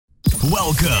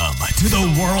Welcome to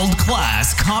the World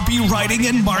Class Copywriting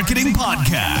and Marketing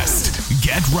Podcast.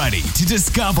 Get ready to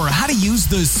discover how to use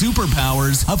the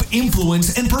superpowers of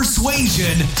influence and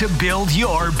persuasion to build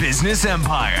your business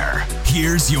empire.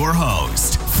 Here's your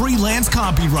host, freelance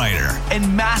copywriter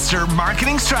and master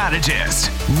marketing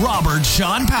strategist, Robert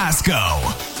Sean Pascoe.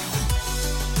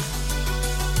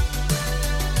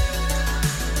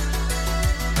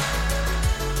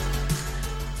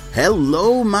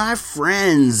 Hello, my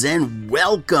friends, and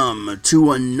welcome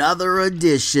to another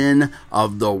edition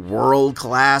of the World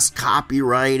Class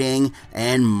Copywriting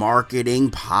and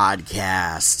Marketing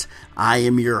Podcast. I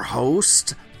am your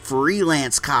host,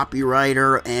 freelance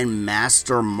copywriter and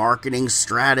master marketing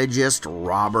strategist,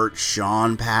 Robert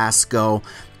Sean Pascoe.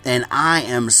 And I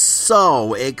am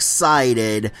so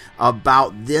excited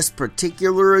about this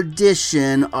particular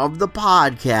edition of the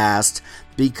podcast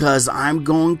because I'm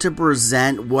going to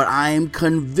present what I am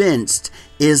convinced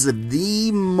is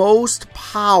the most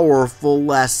powerful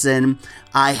lesson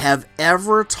I have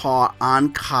ever taught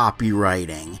on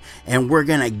copywriting. And we're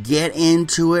going to get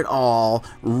into it all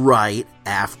right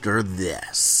after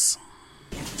this.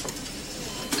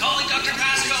 Calling Dr.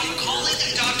 Pascoe. Calling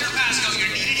Dr. Pascoe. You're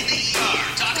needed in the ER.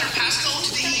 Dr. Pascoe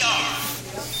to the ER.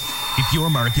 If your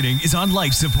marketing is on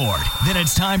life support, then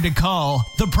it's time to call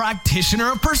the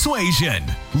practitioner of persuasion,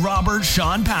 Robert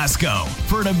Sean Pascoe,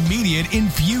 for an immediate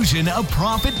infusion of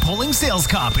profit-pulling sales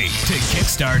copy to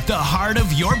kickstart the heart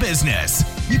of your business.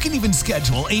 You can even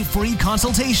schedule a free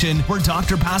consultation where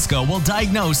Dr. Pascoe will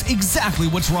diagnose exactly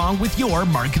what's wrong with your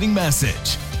marketing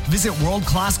message. Visit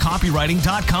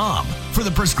worldclasscopywriting.com for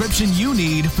the prescription you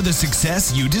need for the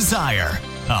success you desire.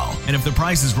 Oh, and if the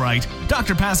price is right,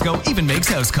 Dr. Pascoe even makes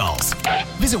house calls.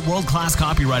 Visit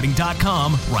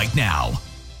worldclasscopywriting.com right now.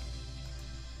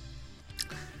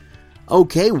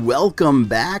 Okay, welcome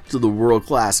back to the World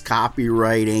Class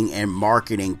Copywriting and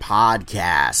Marketing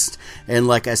Podcast. And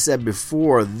like I said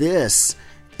before, this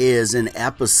is an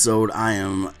episode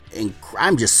I'm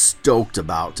just stoked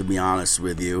about, to be honest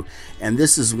with you. And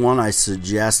this is one I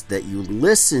suggest that you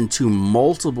listen to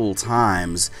multiple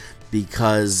times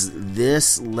because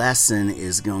this lesson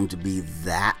is going to be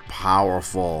that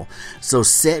powerful. So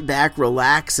sit back,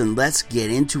 relax, and let's get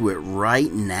into it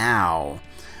right now.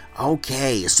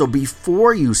 Okay, so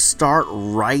before you start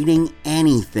writing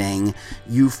anything,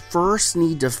 you first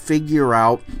need to figure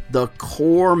out the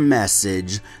core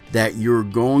message that you're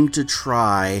going to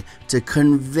try to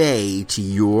convey to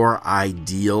your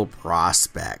ideal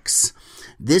prospects.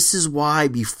 This is why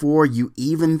before you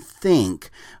even think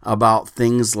about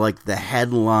things like the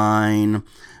headline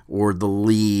or the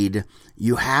lead,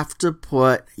 you have to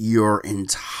put your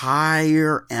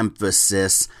entire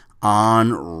emphasis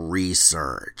on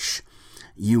research.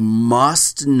 You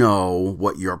must know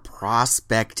what your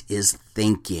prospect is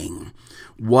thinking,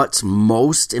 what's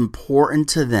most important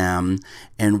to them,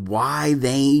 and why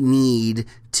they need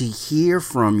to hear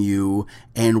from you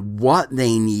and what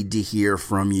they need to hear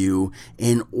from you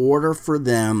in order for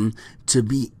them to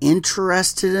be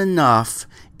interested enough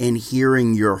in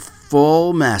hearing your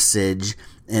full message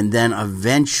and then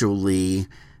eventually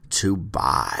to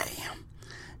buy.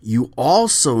 You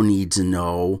also need to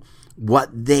know what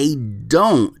they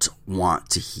don't want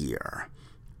to hear.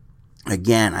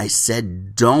 Again, I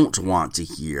said don't want to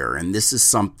hear, and this is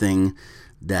something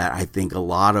that I think a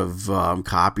lot of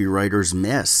copywriters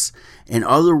miss. In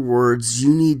other words,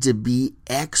 you need to be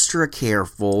extra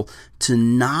careful to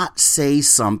not say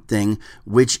something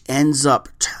which ends up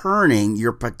turning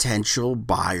your potential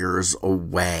buyers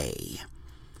away.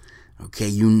 Okay,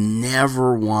 you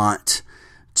never want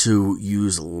to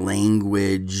use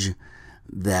language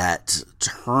that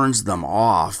turns them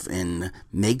off and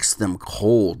makes them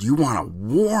cold. You want to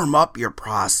warm up your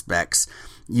prospects.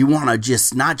 You want to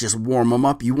not just warm them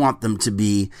up, you want them to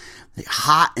be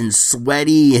hot and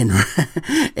sweaty and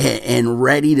and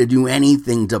ready to do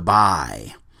anything to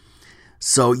buy.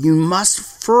 So you must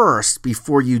first,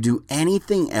 before you do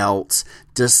anything else,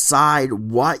 decide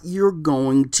what you're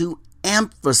going to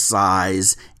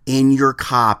emphasize in your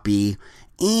copy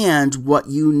and what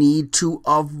you need to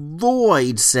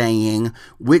avoid saying,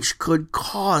 which could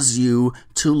cause you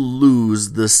to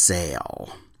lose the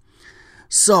sale.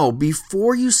 So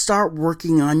before you start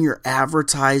working on your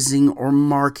advertising or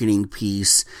marketing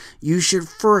piece, you should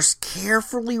first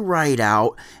carefully write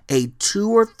out a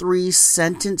 2 or 3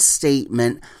 sentence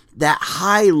statement that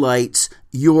highlights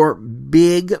your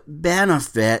big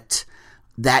benefit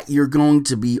that you're going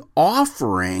to be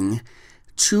offering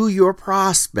to your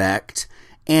prospect,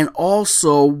 and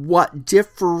also what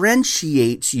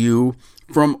differentiates you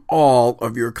from all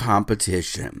of your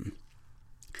competition.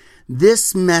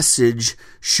 This message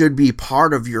should be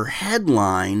part of your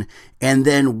headline and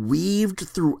then weaved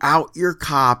throughout your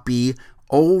copy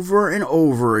over and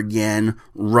over again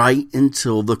right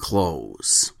until the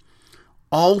close.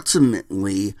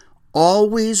 Ultimately,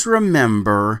 always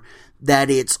remember that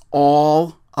it's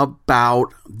all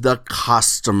about the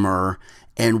customer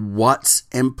and what's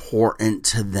important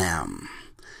to them.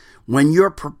 When you're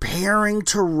preparing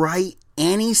to write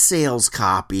any sales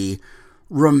copy,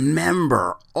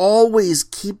 remember, always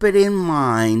keep it in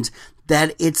mind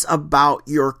that it's about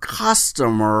your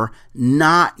customer,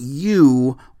 not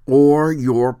you or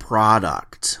your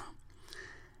product.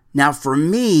 Now, for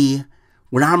me,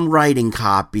 when I'm writing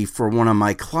copy for one of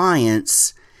my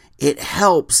clients, it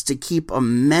helps to keep a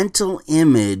mental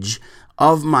image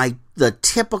of the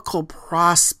typical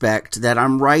prospect that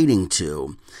I'm writing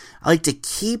to. I like to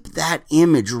keep that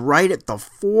image right at the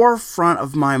forefront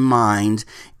of my mind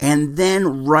and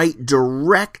then write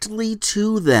directly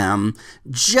to them,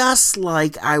 just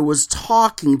like I was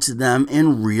talking to them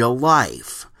in real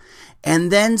life.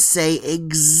 And then say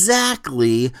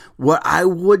exactly what I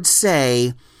would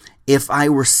say if I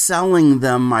were selling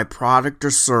them my product or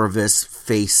service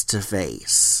face to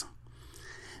face.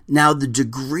 Now, the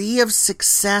degree of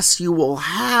success you will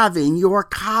have in your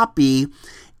copy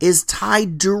is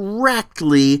tied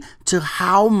directly to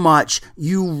how much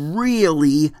you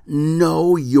really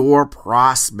know your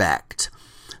prospect.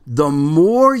 The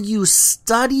more you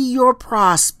study your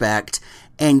prospect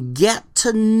and get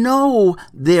to know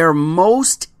their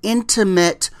most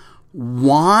intimate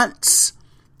wants,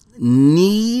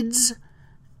 needs,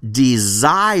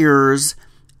 desires,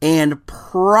 and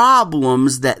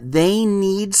problems that they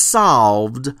need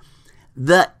solved,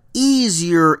 the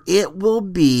easier it will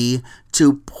be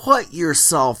to put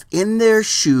yourself in their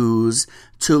shoes,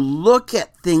 to look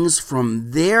at things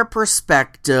from their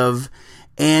perspective,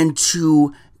 and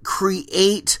to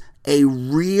create a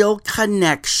real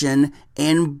connection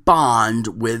and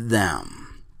bond with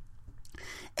them.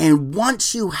 And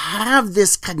once you have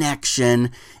this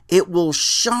connection, it will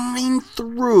shine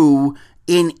through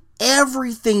in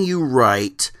everything you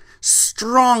write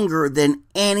stronger than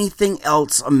anything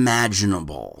else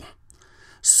imaginable.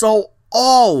 So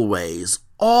always,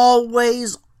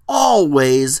 always,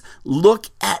 always look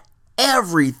at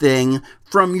everything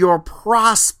from your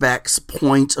prospect's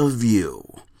point of view.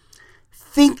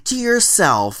 Think to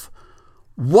yourself,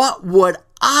 what would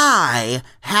I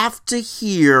have to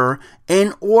hear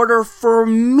in order for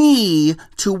me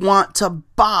to want to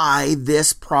buy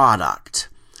this product?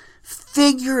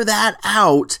 Figure that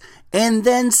out and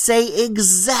then say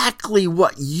exactly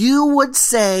what you would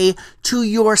say to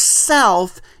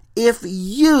yourself if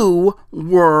you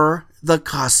were the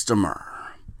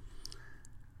customer.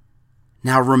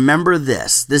 Now remember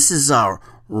this. This is a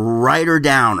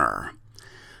writer-downer.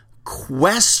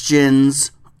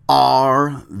 Questions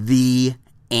are the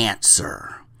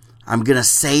answer. I'm going to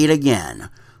say it again.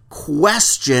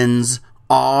 Questions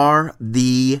are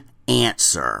the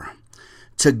answer.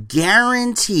 To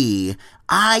guarantee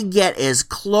I get as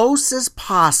close as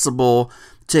possible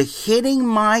to hitting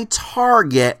my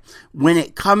target when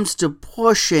it comes to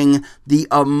pushing the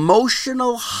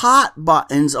emotional hot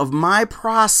buttons of my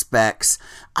prospects,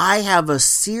 I have a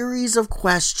series of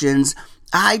questions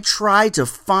I try to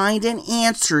find an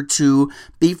answer to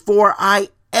before I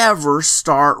ever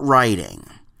start writing.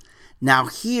 Now,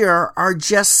 here are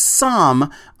just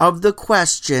some of the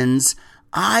questions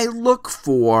I look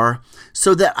for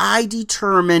so that I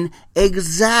determine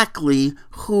exactly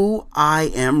who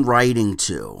I am writing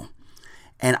to.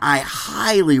 And I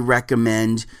highly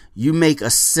recommend you make a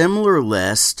similar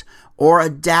list or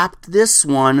adapt this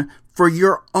one for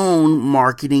your own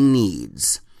marketing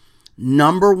needs.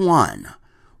 Number 1,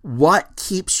 what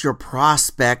keeps your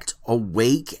prospect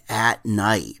awake at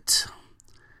night?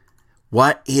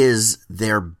 What is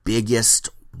their biggest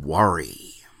worry?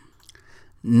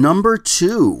 Number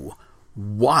 2,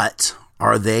 what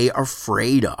are they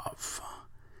afraid of?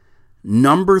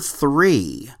 Number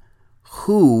 3,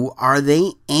 who are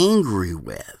they angry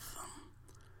with?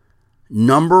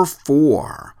 Number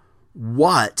 4,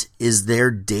 what is their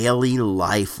daily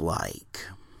life like?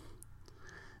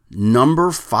 Number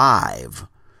 5,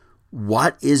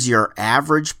 what is your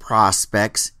average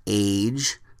prospect's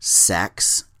age,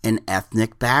 sex, and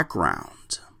ethnic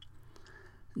background?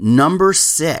 Number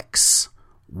 6,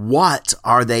 what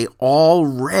are they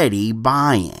already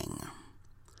buying?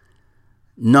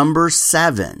 Number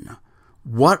 7,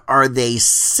 what are they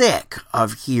sick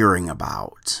of hearing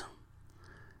about?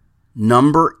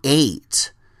 Number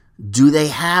 8, do they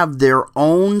have their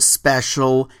own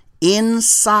special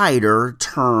insider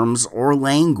terms or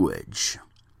language?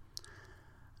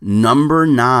 Number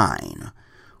 9,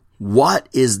 what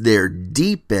is their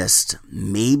deepest,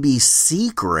 maybe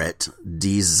secret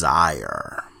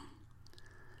desire?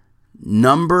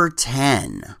 Number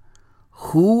 10,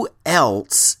 who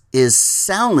else is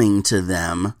selling to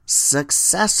them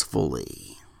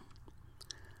successfully?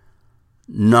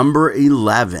 Number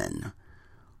 11,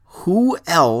 who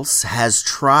else has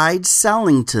tried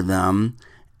selling to them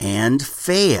and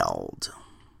failed?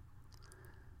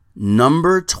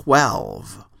 Number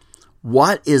 12,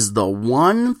 what is the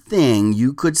one thing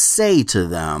you could say to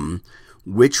them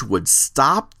which would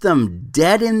stop them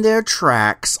dead in their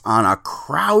tracks on a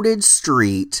crowded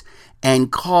street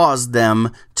and cause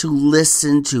them to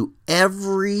listen to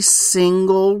every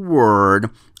single word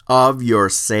of your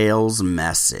sales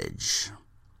message?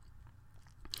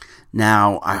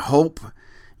 Now, I hope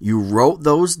you wrote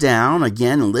those down.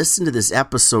 Again, listen to this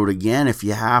episode again if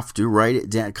you have to. Write it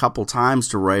down a couple times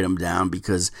to write them down,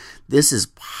 because this is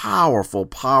powerful,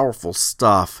 powerful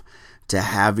stuff to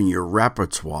have in your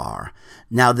repertoire.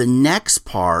 Now, the next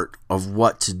part of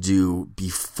what to do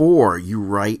before you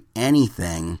write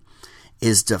anything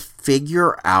is to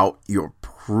figure out your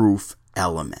proof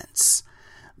elements.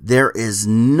 There is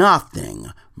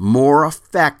nothing more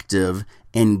effective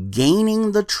in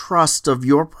gaining the trust of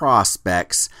your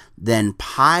prospects than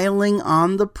piling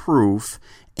on the proof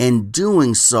and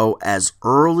doing so as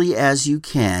early as you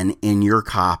can in your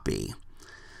copy.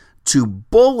 To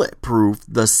bulletproof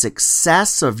the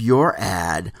success of your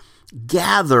ad,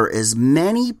 gather as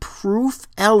many proof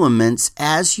elements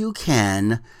as you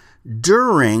can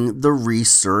during the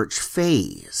research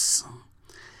phase.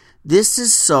 This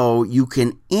is so you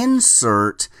can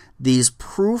insert these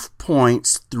proof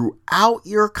points throughout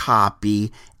your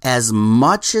copy as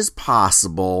much as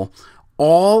possible,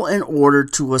 all in order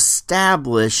to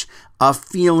establish a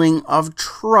feeling of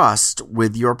trust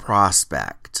with your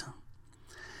prospect.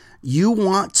 You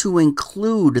want to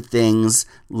include things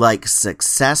like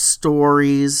success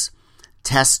stories,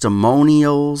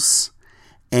 testimonials,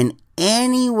 and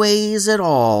any ways at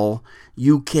all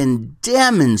you can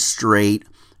demonstrate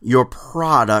your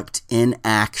product in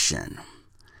action.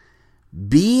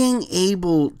 Being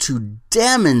able to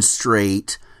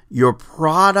demonstrate your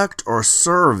product or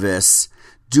service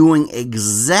doing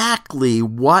exactly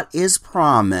what is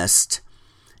promised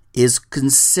is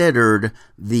considered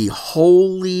the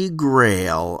holy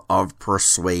grail of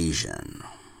persuasion.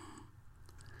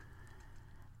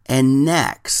 And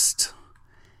next,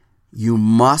 you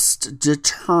must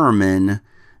determine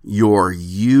your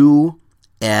USP.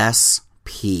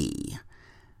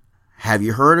 Have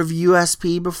you heard of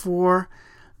USP before?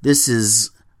 This is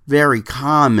very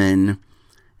common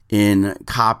in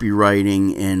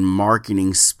copywriting and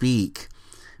marketing speak,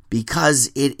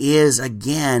 because it is,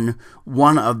 again,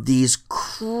 one of these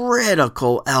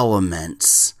critical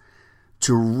elements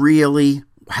to really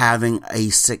having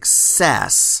a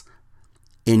success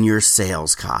in your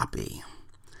sales copy.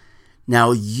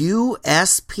 Now,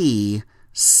 USP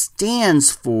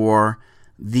stands for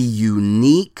the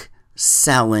unique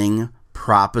selling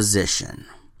proposition.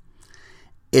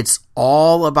 It's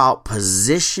all about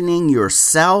positioning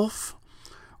yourself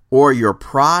or your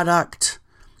product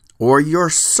or your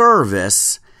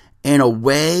service in a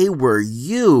way where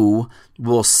you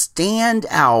will stand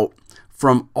out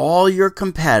from all your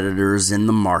competitors in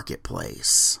the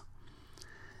marketplace.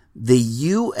 The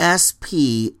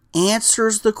USP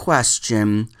answers the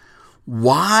question,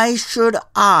 why should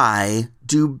I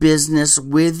do business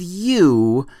with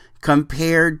you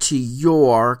compared to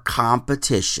your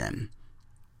competition?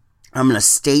 I'm going to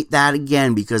state that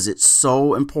again because it's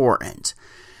so important.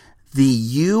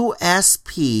 The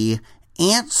USP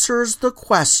answers the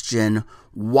question,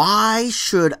 why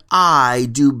should I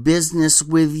do business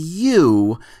with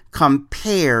you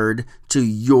compared to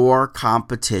your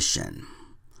competition?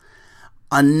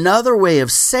 Another way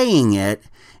of saying it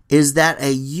is that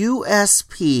a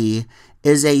USP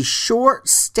is a short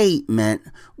statement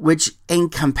which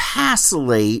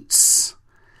encapsulates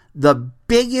the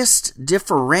biggest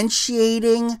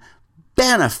differentiating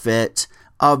benefit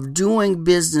of doing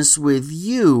business with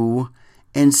you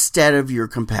instead of your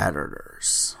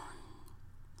competitors.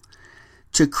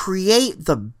 To create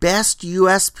the best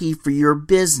USP for your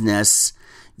business,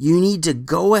 you need to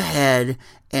go ahead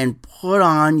and put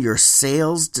on your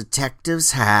sales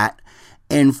detective's hat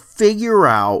and figure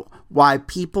out why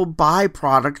people buy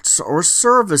products or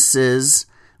services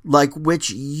like which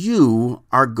you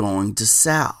are going to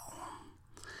sell.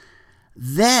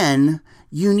 Then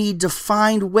you need to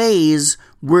find ways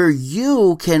where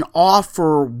you can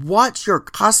offer what your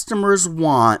customers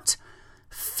want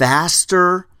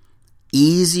faster,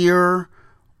 easier,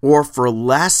 or for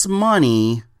less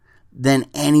money than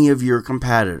any of your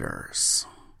competitors.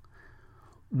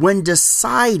 When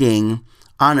deciding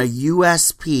on a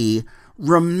USP,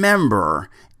 remember,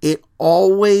 it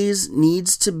always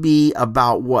needs to be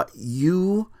about what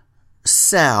you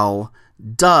sell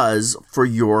does for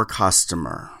your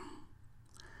customer.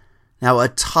 Now, a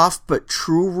tough but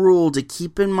true rule to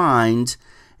keep in mind,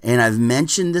 and I've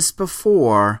mentioned this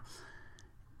before,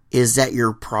 is that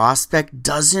your prospect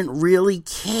doesn't really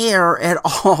care at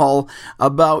all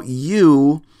about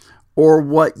you or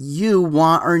what you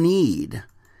want or need.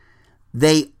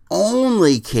 They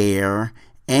only care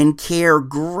and care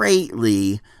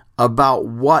greatly about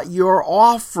what you're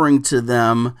offering to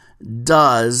them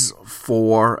does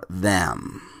for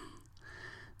them.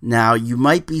 Now, you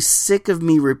might be sick of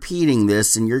me repeating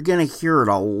this, and you're going to hear it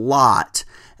a lot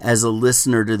as a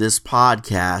listener to this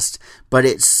podcast, but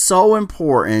it's so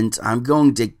important, I'm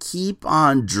going to keep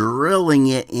on drilling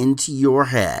it into your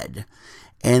head.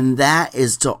 And that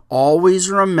is to always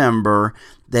remember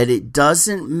that it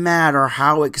doesn't matter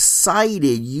how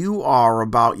excited you are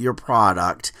about your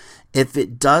product if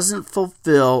it doesn't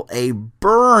fulfill a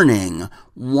burning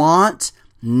want,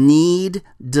 need,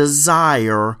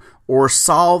 desire, or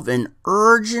solve an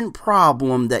urgent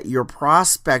problem that your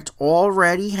prospect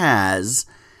already has,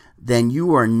 then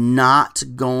you are not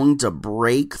going to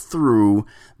break through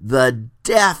the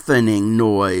deafening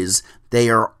noise they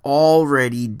are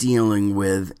already dealing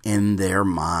with in their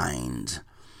mind.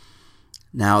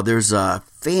 Now, there's a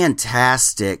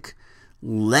fantastic,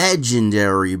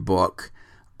 legendary book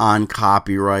on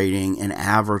copywriting and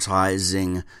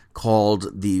advertising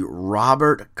called the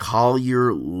Robert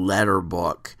Collier Letter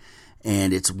Book,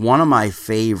 and it's one of my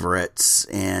favorites,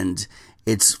 and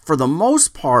it's for the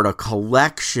most part a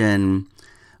collection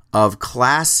of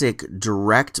classic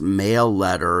direct mail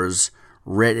letters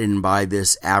written by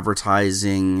this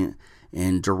advertising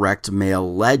and direct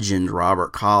mail legend,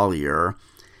 Robert Collier.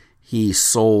 He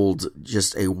sold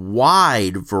just a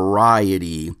wide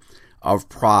variety of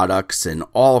products in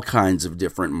all kinds of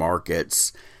different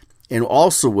markets, and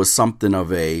also was something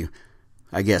of a,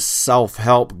 I guess,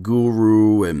 self-help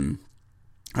guru, and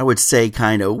I would say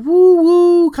kind of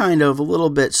woo-woo, kind of a little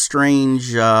bit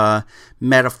strange,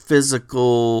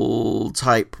 metaphysical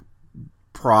type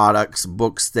products,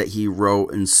 books that he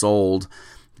wrote and sold.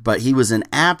 But he was an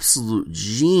absolute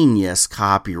genius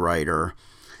copywriter.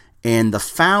 And the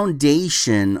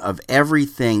foundation of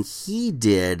everything he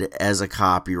did as a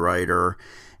copywriter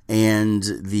and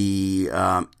the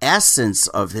essence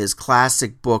of his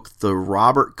classic book, the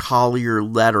Robert Collier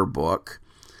Letter Book.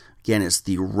 Again, it's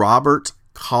the Robert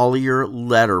Collier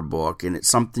Letter Book, and it's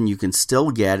something you can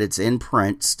still get. It's in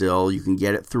print still. You can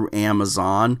get it through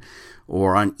Amazon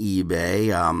or on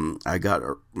eBay. I got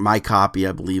my copy,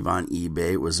 I believe, on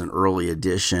eBay. It was an early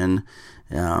edition.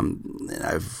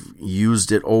 I've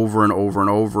used it over and over and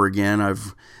over again.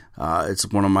 It's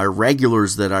one of my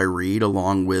regulars that I read,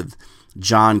 along with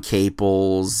John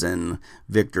Caples and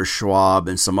Victor Schwab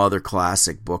and some other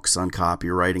classic books on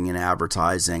copywriting and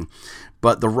advertising.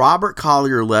 But the Robert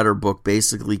Collier Letter Book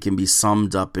basically can be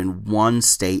summed up in one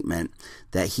statement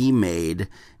that he made,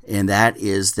 and that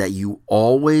is that you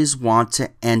always want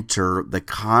to enter the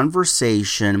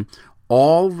conversation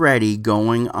already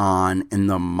going on in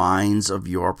the minds of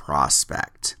your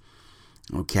prospect.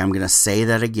 Okay, I'm going to say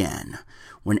that again.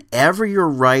 Whenever you're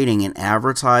writing an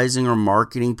advertising or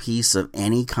marketing piece of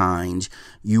any kind,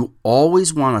 you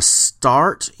always want to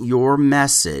start your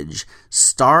message,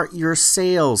 start your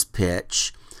sales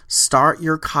pitch, start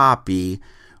your copy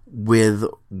with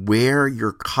where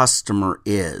your customer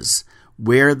is,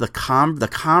 where the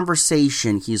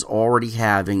conversation he's already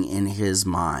having in his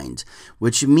mind,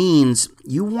 which means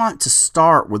you want to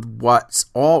start with what's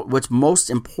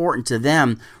most important to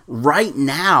them right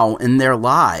now in their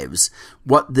lives,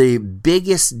 what the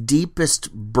biggest,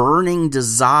 deepest, burning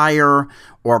desire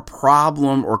or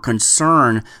problem or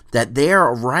concern that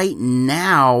they're right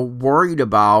now worried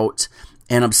about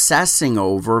and obsessing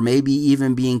over, maybe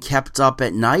even being kept up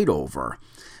at night over.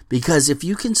 Because if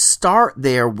you can start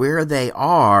there where they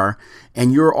are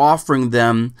and you're offering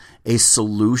them a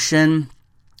solution,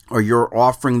 or you're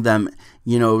offering them,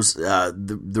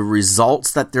 the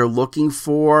results that they're looking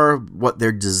for, what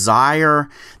their desire,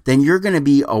 then you're going to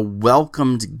be a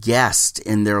welcomed guest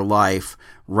in their life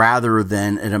rather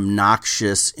than an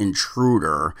obnoxious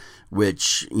intruder,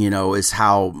 which, is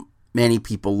how many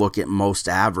people look at most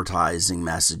advertising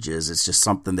messages. It's just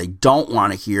something they don't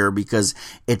want to hear because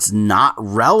it's not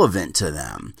relevant to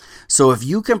them. So if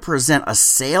you can present a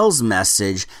sales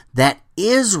message that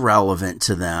is relevant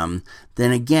to them,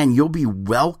 then again, you'll be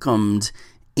welcomed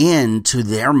into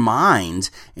their mind,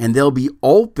 and they'll be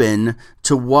open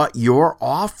to what you're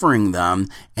offering them.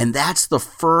 And that's the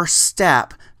first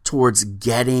step towards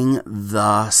getting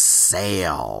the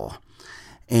sale.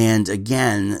 And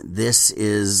again, this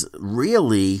is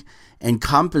really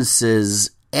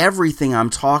encompasses everything I'm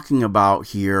talking about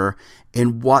here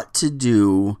and what to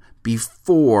do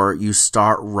before you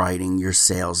start writing your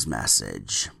sales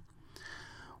message.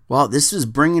 Well, this is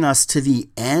bringing us to the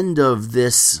end of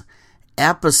this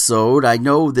episode. I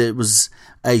know that it was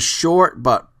a short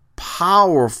but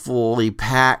powerfully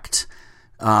packed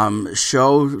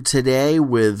show today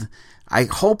I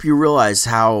hope you realize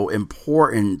how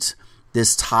important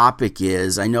this topic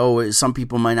is. I know some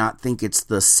people might not think it's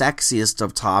the sexiest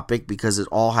of topic because it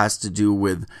all has to do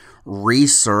with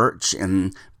research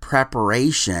and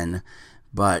preparation.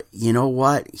 But you know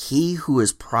what? He who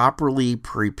is properly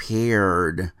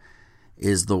prepared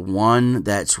is the one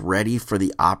that's ready for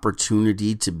the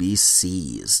opportunity to be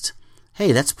seized.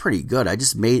 Hey, that's pretty good. I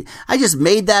just made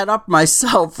that up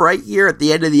myself right here at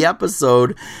the end of the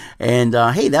episode. And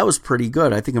hey, that was pretty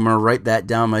good. I think I'm going to write that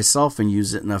down myself and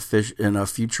use it in a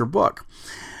future book.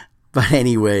 But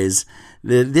anyways,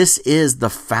 this is the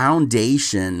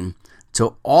foundation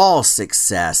to all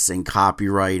success in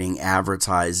copywriting,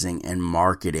 advertising, and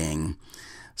marketing.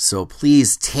 So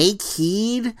please take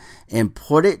heed and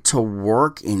put it to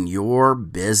work in your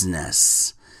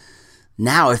business.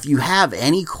 Now, if you have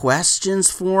any questions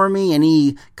for me,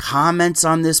 any comments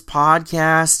on this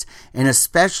podcast, and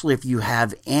especially if you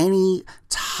have any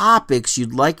topics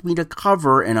you'd like me to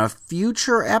cover in a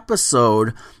future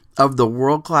episode of the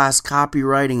World Class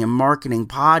Copywriting and Marketing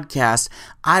Podcast,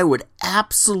 I would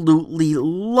absolutely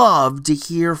love to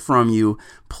hear from you.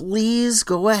 Please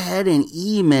go ahead and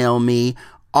email me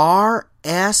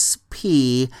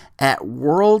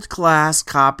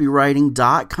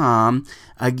rsp@worldclasscopywriting.com.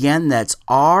 Again, that's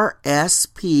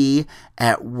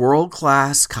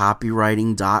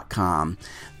rsp@worldclasscopywriting.com.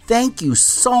 Thank you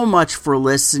so much for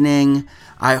listening.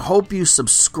 I hope you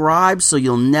subscribe so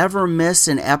you'll never miss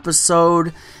an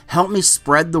episode. Help me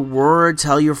spread the word.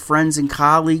 Tell your friends and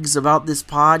colleagues about this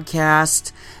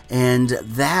podcast. And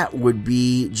that would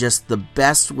be just the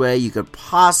best way you could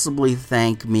possibly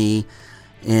thank me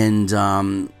and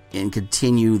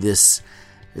continue this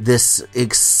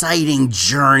exciting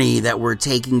journey that we're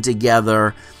taking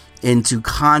together into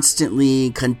continually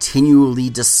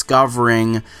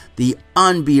discovering the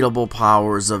unbeatable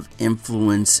powers of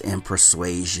influence and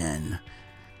persuasion.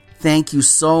 Thank you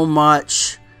so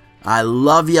much. I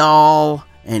love y'all,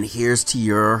 and here's to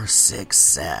your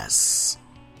success.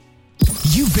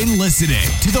 You've been listening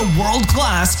to the World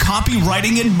Class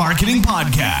Copywriting and Marketing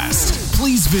Podcast.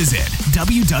 Please visit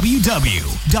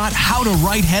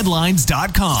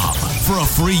www.howtowriteheadlines.com for a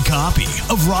free copy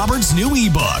of Robert's new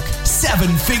ebook,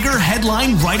 7-Figure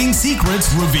Headline Writing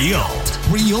Secrets Revealed,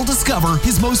 where you'll discover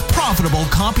his most profitable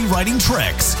copywriting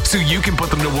tricks so you can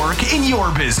put them to work in your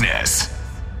business.